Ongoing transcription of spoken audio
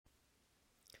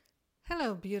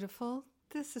Hello, beautiful.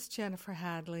 This is Jennifer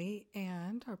Hadley,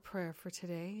 and our prayer for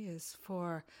today is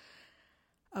for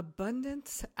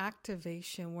abundance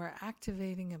activation. We're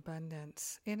activating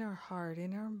abundance in our heart,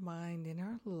 in our mind, in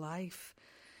our life,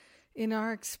 in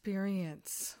our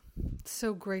experience.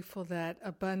 So grateful that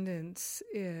abundance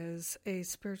is a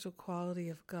spiritual quality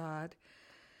of God,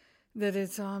 that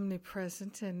it's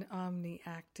omnipresent and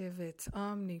omniactive, it's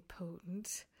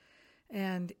omnipotent.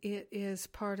 And it is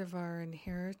part of our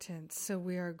inheritance. So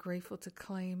we are grateful to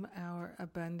claim our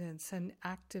abundance and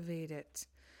activate it.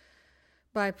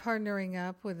 By partnering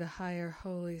up with the higher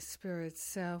Holy Spirit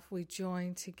self, we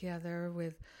join together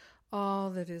with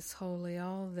all that is holy,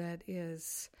 all that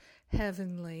is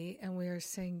heavenly, and we are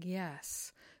saying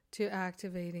yes to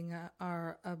activating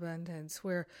our abundance.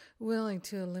 We're willing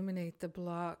to eliminate the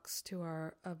blocks to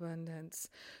our abundance.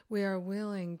 We are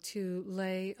willing to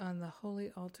lay on the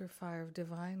holy altar fire of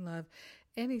divine love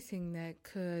anything that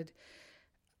could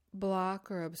block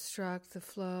or obstruct the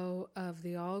flow of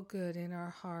the all good in our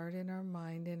heart, in our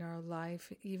mind, in our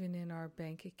life, even in our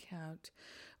bank account.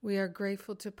 We are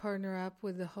grateful to partner up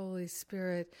with the Holy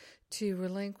Spirit to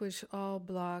relinquish all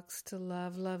blocks to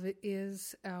love. Love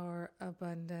is our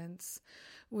abundance.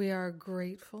 We are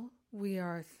grateful. We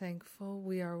are thankful.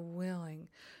 We are willing.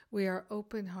 We are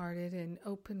open-hearted and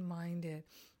open-minded.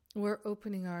 We're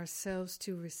opening ourselves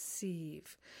to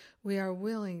receive. We are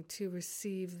willing to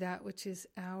receive that which is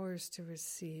ours to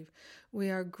receive. We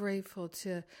are grateful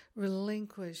to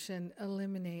relinquish and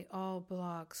eliminate all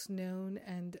blocks, known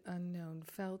and unknown,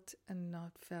 felt and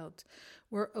not felt.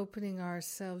 We're opening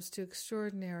ourselves to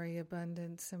extraordinary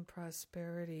abundance and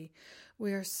prosperity.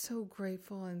 We are so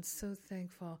grateful and so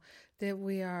thankful that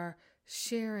we are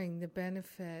sharing the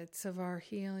benefits of our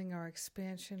healing, our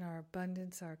expansion, our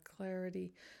abundance, our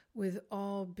clarity with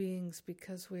all beings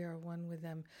because we are one with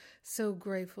them. So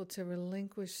grateful to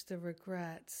relinquish the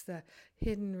regrets, the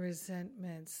hidden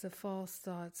resentments, the false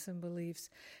thoughts and beliefs,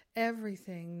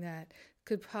 everything that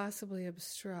could possibly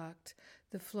obstruct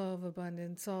the flow of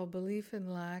abundance, all belief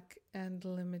in lack and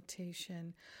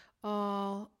limitation,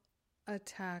 all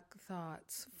attack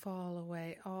thoughts fall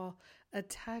away, all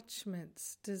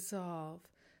attachments dissolve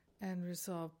and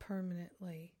resolve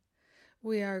permanently.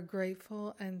 We are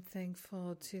grateful and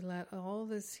thankful to let all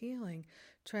this healing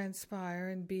transpire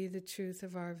and be the truth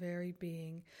of our very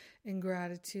being. In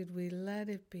gratitude, we let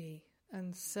it be,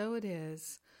 and so it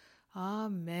is.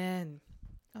 Amen.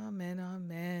 Amen,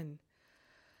 amen.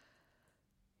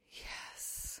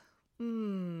 Yes.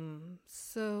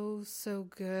 So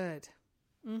good.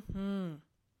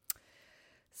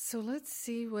 So let's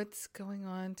see what's going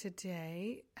on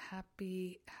today.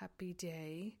 Happy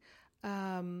day.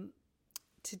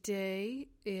 Today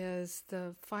is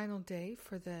the final day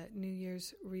for the New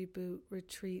Year's Reboot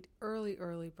Retreat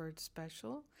Early Bird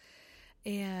Special.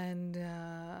 And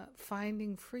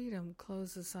Finding Freedom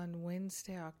closes on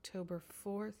Wednesday, October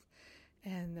 4th,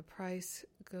 and the price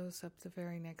goes up the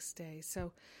very next day.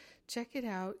 So check it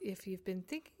out. If you've been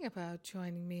thinking about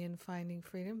joining me in Finding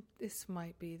Freedom, this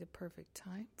might be the perfect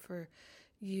time for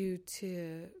you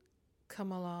to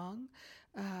come along.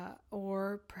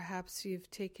 Or perhaps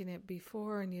you've taken it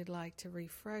before and you'd like to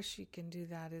refresh, you can do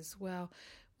that as well.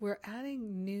 We're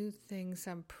adding new things.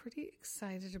 I'm pretty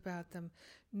excited about them.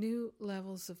 New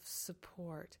levels of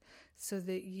support so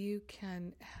that you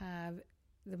can have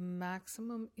the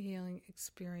maximum healing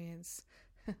experience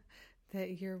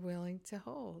that you're willing to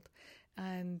hold.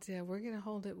 And we're going to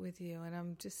hold it with you. And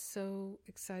I'm just so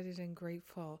excited and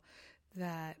grateful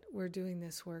that we're doing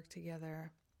this work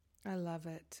together. I love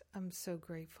it. I'm so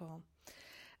grateful.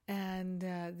 And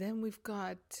then we've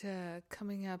got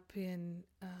coming up in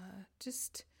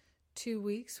just 2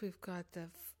 weeks, we've got the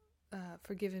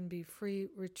Forgive and Be Free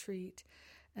retreat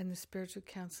and the Spiritual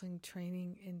Counseling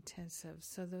Training Intensive.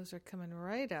 So those are coming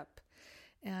right up.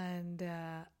 And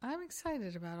I'm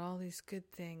excited about all these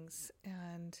good things.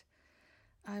 And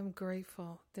I'm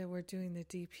grateful that we're doing the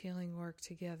deep healing work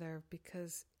together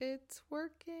because it's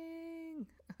working.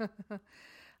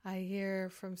 I hear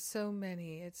from so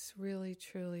many, it's really,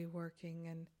 truly working,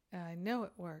 and I know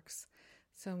it works.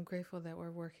 So I'm grateful that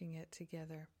we're working it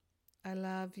together. I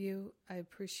love you. I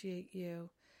appreciate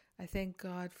you. I thank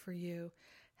God for you.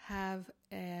 Have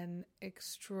an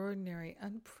extraordinary,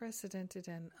 unprecedented,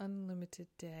 and unlimited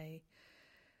day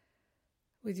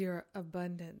with your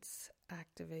abundance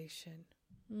activation.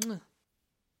 Mwah.